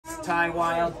Ty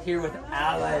Wilde here with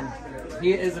Allan.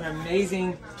 He is an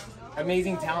amazing,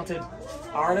 talented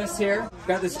artist here.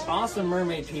 Got this awesome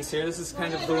mermaid piece here. This is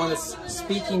kind of the one that's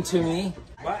speaking to me.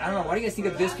 I don't know, what do you guys think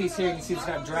of this piece here? You can see this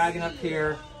kind of dragon up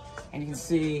here, and you can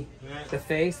see the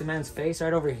face, the man's face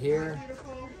right over here.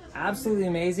 Absolutely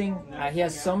amazing. He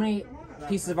has so many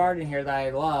pieces of art in here that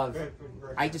I love.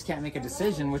 I just can't make a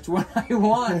decision which one I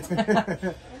want.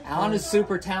 Allan is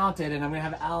super talented, and I'm gonna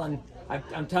have Allan,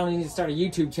 I'm telling you to start a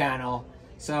YouTube channel.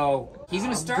 So he's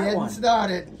gonna start one. He's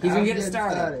gonna get it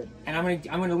started. And I'm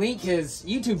gonna link his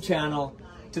YouTube channel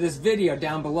to this video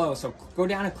down below. So go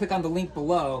down and click on the link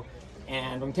below,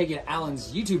 and I'm gonna take you to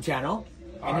Allan's YouTube channel,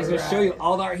 and he's gonna show you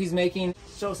all the art he's making,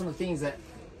 show some of the things that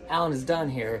Allan has done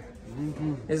here.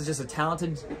 This is just a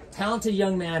talented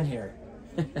young man here.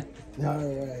 All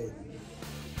right.